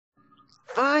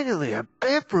Finally, a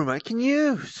bathroom I can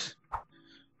use!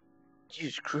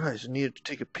 Jesus Christ, I needed to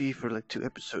take a pee for like 2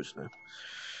 episodes now.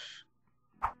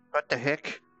 What the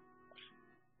heck?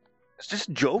 Is this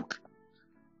a joke?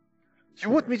 Do you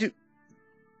want me to...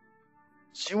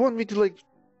 like,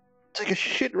 take a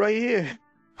shit right here?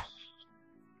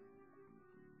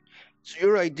 It's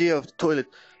your idea of the toilet.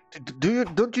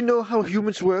 Don't you know how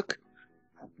humans work?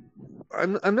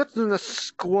 I'm not gonna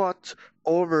squat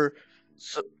over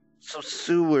some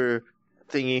sewer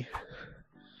thingy.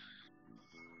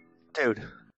 Dude.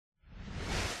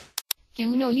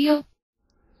 KUNOLEO.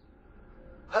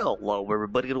 Hello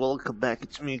everybody and welcome back.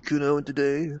 It's me, Kuno, and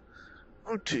today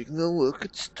we're taking a look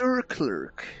at Store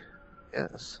Clerk.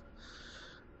 Yes.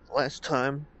 Last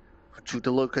time we took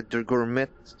a look at the gourmet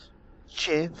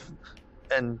chef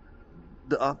and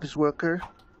the office worker.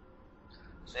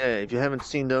 So yeah, if you haven't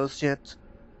seen those yet,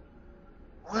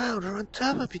 wow, they're on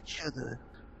top of each other.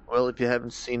 Well, if you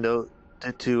haven't seen the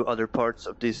 2 other parts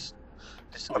of this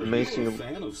amazing... Are you a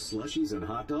fan of slushies and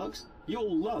hot dogs?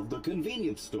 You'll love the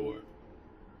convenience store.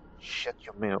 Shut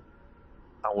your mouth.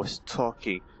 I was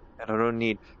talking, and I don't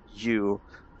need you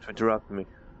to interrupt me.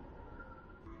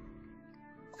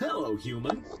 Hello,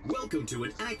 human. Welcome to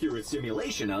an accurate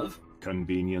simulation of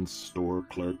Convenience store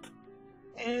clerk.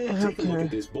 Take a look at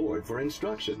this board for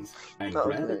instructions, and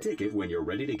grab a ticket when you're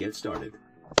ready to get started.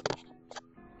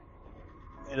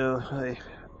 You know,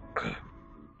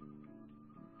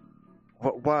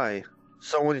 why?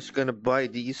 Someone is gonna buy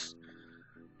these?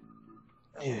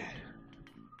 Yeah.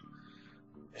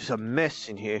 There's a mess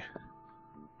in here.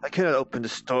 I cannot open the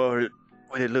store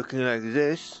with it looking like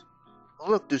this.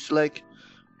 Look, there's like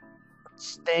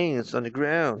stains on the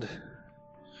ground.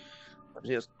 I'm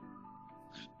just...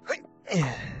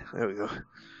 There we go.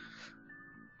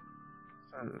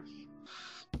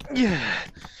 Yeah.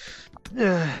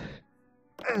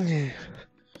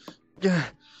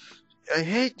 I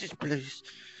hate this place.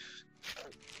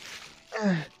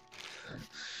 I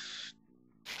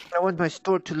want my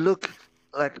store to look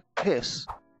like piss.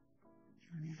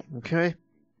 Okay?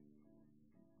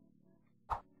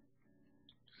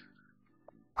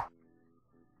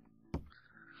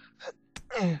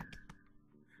 I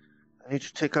need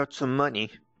to take out some money.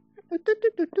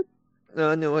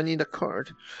 No, I need a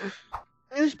card.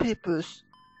 Newspapers.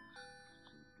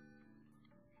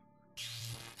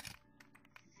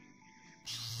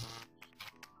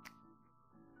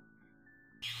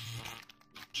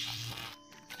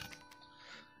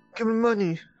 Give me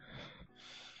money.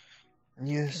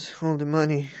 Yes, all the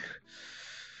money.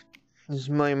 This is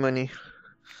my money.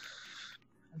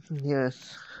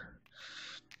 Yes.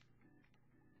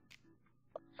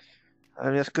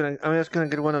 I'm just gonna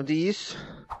get one of these.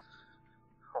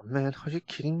 Oh man, are you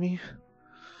kidding me?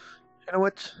 You know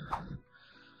what?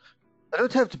 I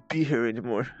don't have to be here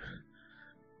anymore.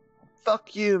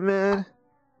 Fuck you, man.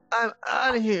 I'm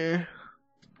out of here.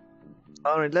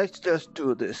 Alright, let's just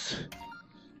do this.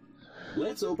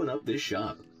 Let's open up this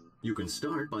shop. You can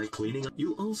start by cleaning up.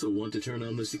 You also want to turn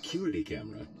on the security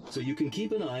camera, so you can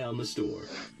keep an eye on the store.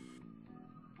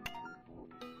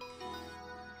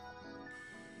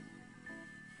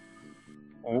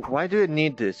 Why do I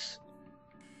need this?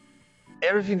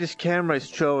 Everything this camera is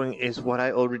showing is what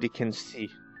I already can see.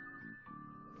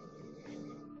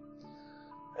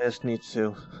 I just need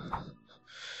to...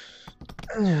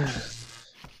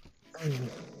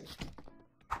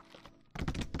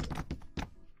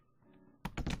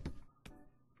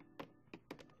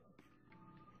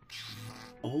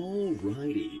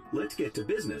 Alrighty, let's get to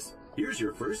business. Here's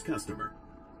your first customer.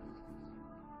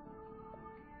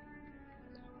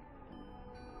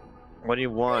 What do you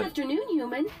want? Good afternoon,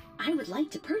 human. I would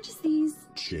like to purchase these.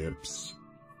 Chips.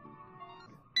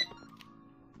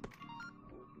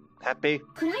 Happy?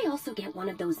 Could I also get one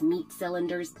of those meat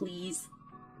cylinders, please?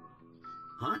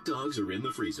 Hot dogs are in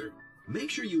the freezer. Make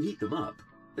sure you heat them up,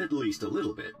 at least a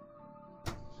little bit.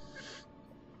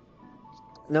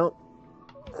 No.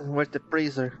 Where's the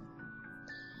freezer?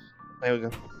 There we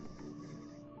go.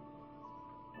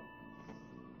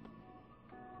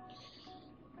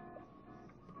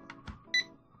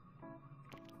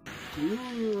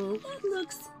 That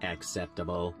looks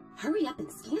acceptable. Hurry up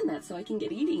and scan that so I can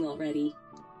get eating already.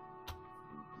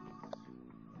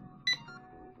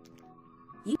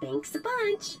 Thanks a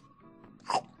bunch.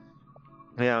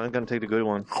 Yeah, I'm gonna take the good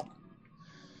one.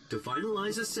 To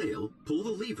finalize a sale, pull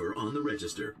the lever on the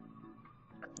register.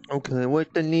 Okay, where's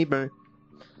the lever?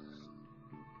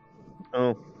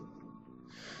 Oh.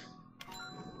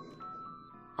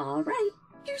 All right,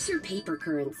 here's your paper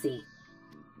currency.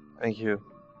 Thank you.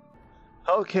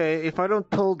 Okay, if I don't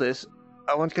pull this,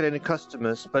 I won't get any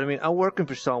customers, but I mean, I'm working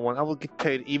for someone. I will get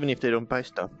paid even if they don't buy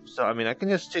stuff. So I mean, I can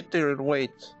just sit there and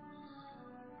wait.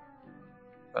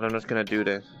 But I'm not gonna do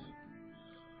that.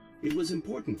 It was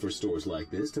important for stores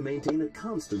like this to maintain a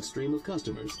constant stream of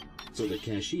customers, so that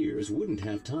cashiers wouldn't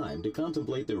have time to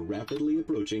contemplate their rapidly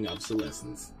approaching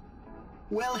obsolescence.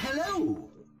 Well, hello!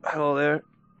 Hello there.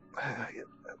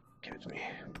 Give it to me.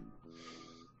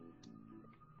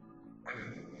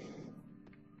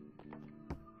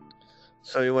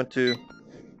 So you want to...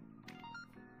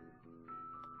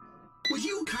 Would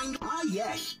you kind of... Ah,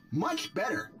 yes. Much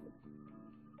better.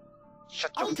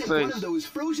 Shut I'll your take face. one of those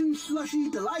frozen slushy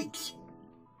delights.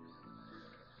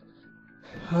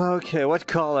 Okay, what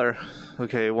color?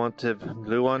 Okay, you want the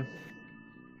blue one?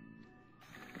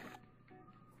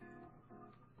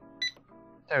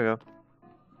 There we go.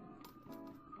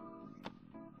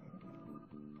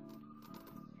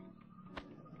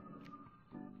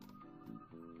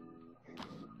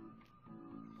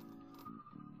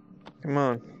 Come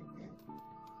on.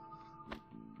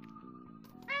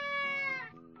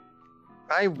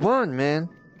 I won, man.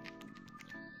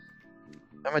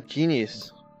 I'm a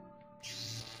genius.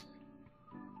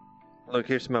 Look,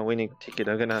 here's my winning ticket.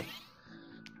 I'm gonna...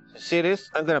 See this?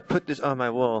 I'm gonna put this on my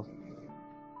wall.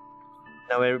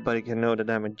 Now everybody can know that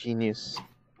I'm a genius.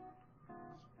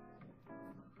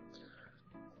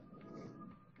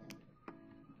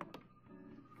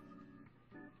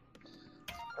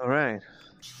 Alright.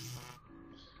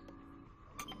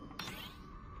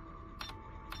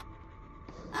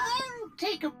 I'll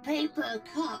take a paper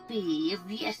copy of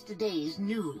yesterday's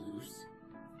news.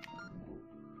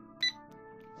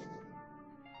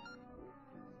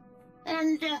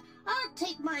 And I'll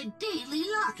take my daily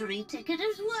lottery ticket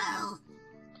as well.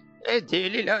 A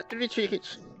daily lottery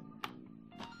ticket.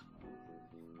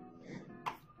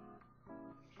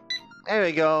 There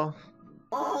we go.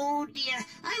 Oh dear,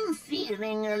 I'm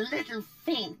feeling a little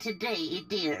faint today,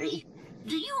 dearie.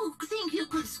 Do you think you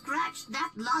could scratch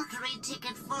that lottery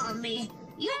ticket for me?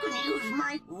 You can use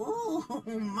my... Oh,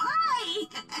 my!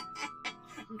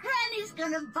 Granny's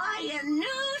gonna buy a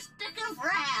new stick of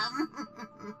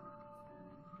RAM.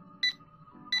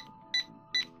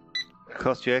 It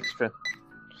cost you extra.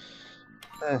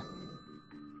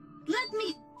 Let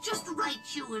me just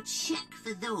write you a check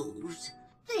for those.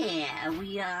 There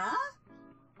we are.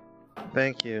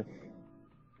 Thank you.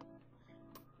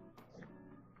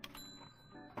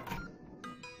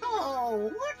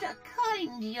 Oh, what a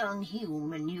kind young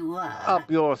human you are. Up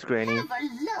yours, Granny. Have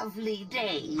a lovely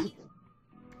day.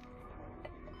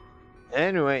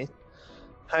 Anyway,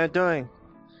 how you doing?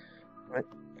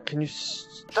 Can you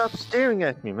stop staring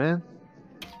at me, man?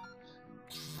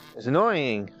 It's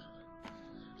annoying.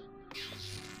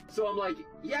 So I'm like,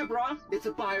 yeah, brah, it's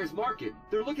a buyer's market.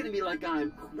 They're looking at me like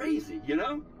I'm crazy, you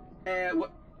know? And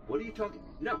what are you talking?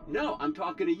 No, I'm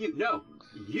talking to you. No,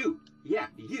 you. Yeah,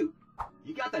 you.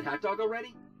 You got that hot dog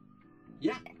already?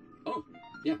 Yeah. Oh,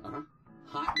 yeah, uh-huh.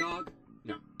 Hot dog?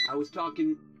 No, I was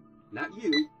talking, not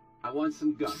you. I want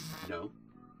some gum. No,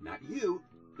 not you,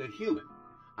 the human.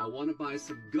 I want to buy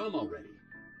some gum already.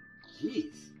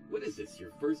 Jeez, what is this,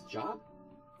 your first job?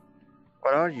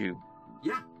 What are you?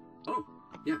 Yeah. Oh,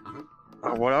 yeah,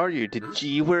 uh-huh. What are you? The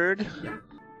G word? Yeah.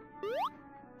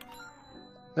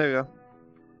 There you go.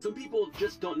 Some people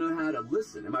just don't know how to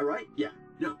listen, am I right? Yeah.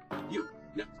 No, you.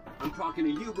 No, I'm talking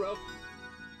to you, bro.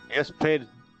 You just paid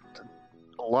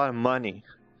a lot of money.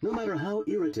 No matter how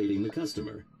irritating the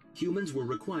customer, humans were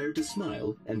required to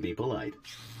smile and be polite.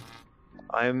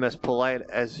 I am as polite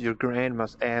as your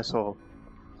grandma's asshole.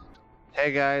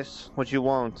 Hey guys, what you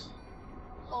want?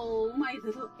 Oh, my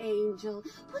little angel.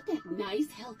 Put that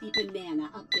nice, healthy banana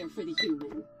up there for the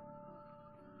human.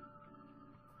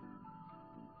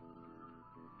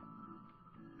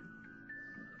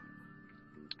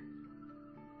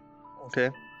 Okay.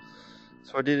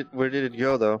 So where did it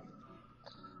go though?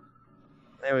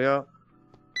 There we go.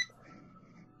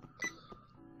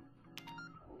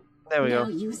 There we Now go.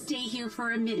 you stay here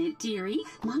for a minute, dearie.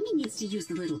 Mommy needs to use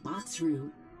the little box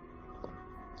room.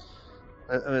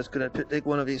 I'm just gonna take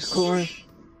one of these corns.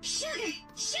 Sugar!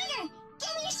 Sugar!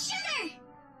 Give me sugar!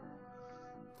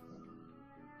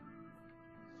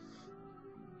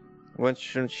 Want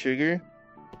some sugar?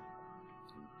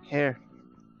 Here.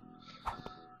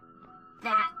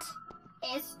 That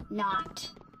is not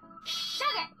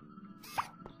sugar!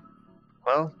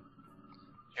 Well,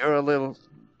 you're a little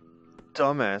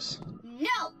dumbass.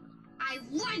 No! I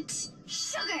want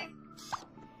sugar!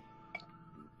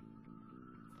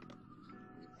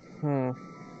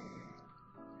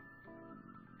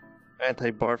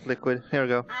 Anti-barf liquid. Here we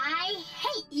go. I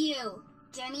hate you!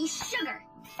 Give me sugar!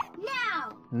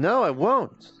 now! No, I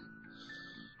won't.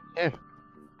 Here.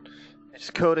 It's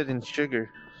coated in sugar.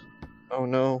 Oh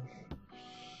no.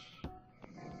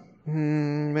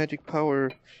 Magic power.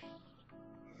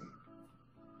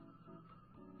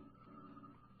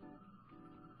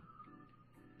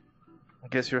 I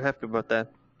guess you're happy about that.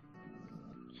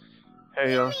 Here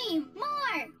you go. Gimme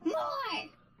more! More!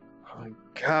 Oh my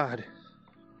god.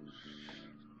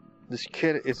 This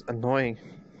kid is annoying.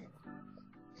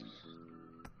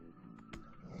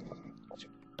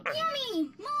 Gimme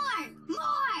more!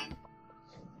 More!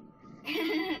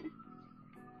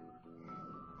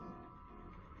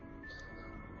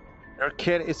 Your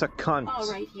kid is a cunt. All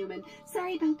right, human.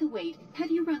 Sorry about the wait. Have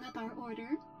you rung up our order?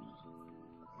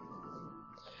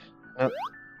 Nope.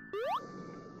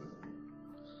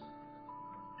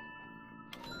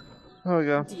 There we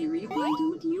go. Dearie, why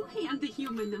don't you hand the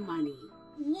human the money?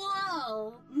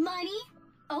 Whoa! Money?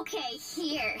 Okay,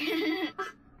 here.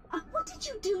 What did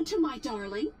you do to my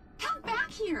darling? Come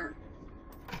back here.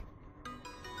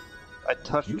 I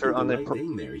touched You her did on the the right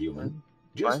thing there, human.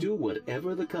 Just What? do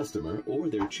whatever the customer or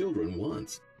their children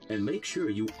wants, and make sure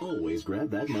you always grab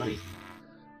that money.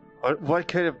 What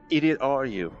kind of idiot are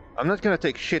you? I'm not gonna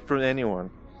take shit from anyone.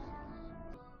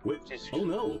 Wait, oh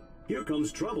no, here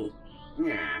comes trouble.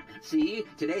 Yeah, see?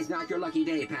 Today's not your lucky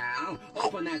day, pal.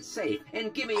 Open that safe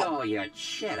and give me all your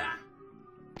cheddar.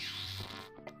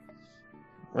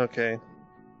 Okay.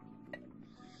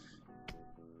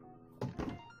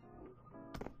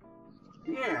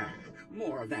 Yeah,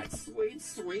 more of that sweet,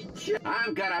 sweet cheddar.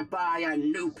 I'm gonna buy a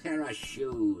new pair of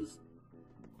shoes.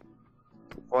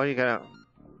 Why you gotta...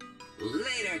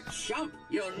 Later, chump.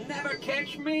 You'll never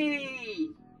catch me.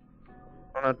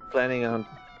 I'm not planning on...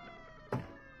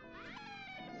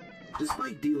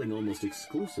 Despite dealing almost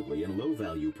exclusively in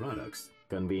low-value products,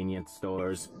 convenience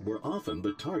stores were often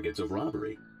the targets of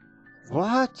robbery.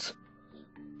 What?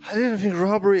 I didn't think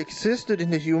robbery existed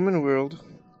in the human world.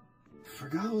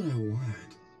 Forgot what I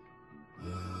want.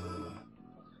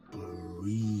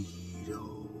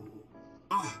 Burrito.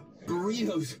 Ah,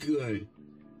 burrito's good.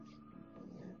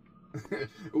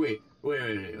 wait.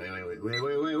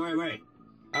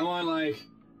 I want like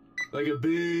a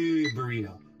big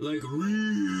burrito. Like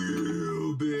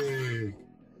real big.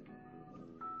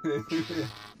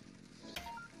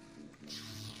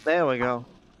 There we go.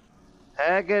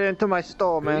 Hey, get into my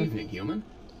store, Good man. evening, human.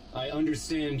 I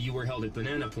understand you were held at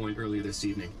Banana Point earlier this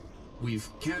evening. We've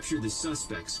captured the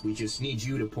suspects. We just need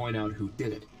you to point out who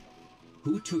did it.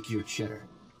 Who took your cheddar?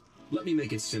 Let me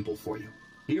make it simple for you.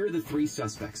 Here are the 3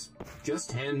 suspects.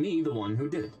 Just hand me the one who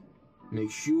did it. Make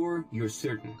sure you're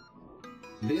certain.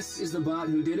 This is the bot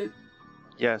who did it?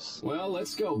 Yes. Well,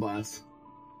 let's go, bots.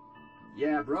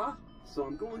 Yeah, bruh. So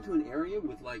I'm going to an area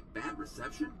with, like, bad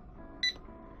reception?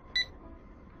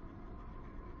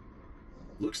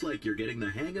 Looks like you're getting the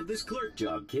hang of this clerk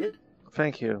job, kid.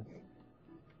 Thank you.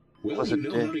 Well, Was you it know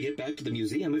dead? how to get back to the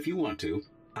museum if you want to.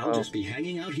 I'll Oh. just be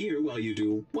hanging out here while you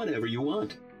do whatever you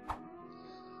want.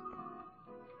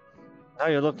 Now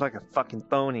you look like a fucking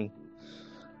phony.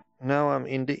 Now I'm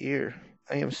in the ear.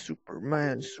 I am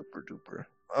Superman, super duper.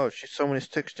 Oh, someone is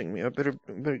texting me. I better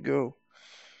go.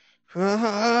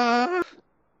 Ah,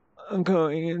 I'm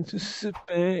going into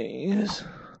space.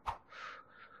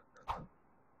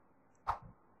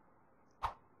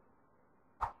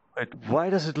 Wait, why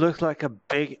does it look like a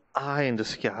big eye in the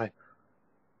sky?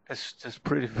 It's just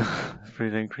pretty,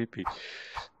 pretty dang creepy.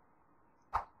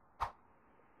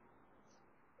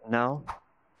 Now,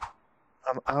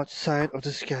 I'm outside of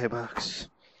the skybox.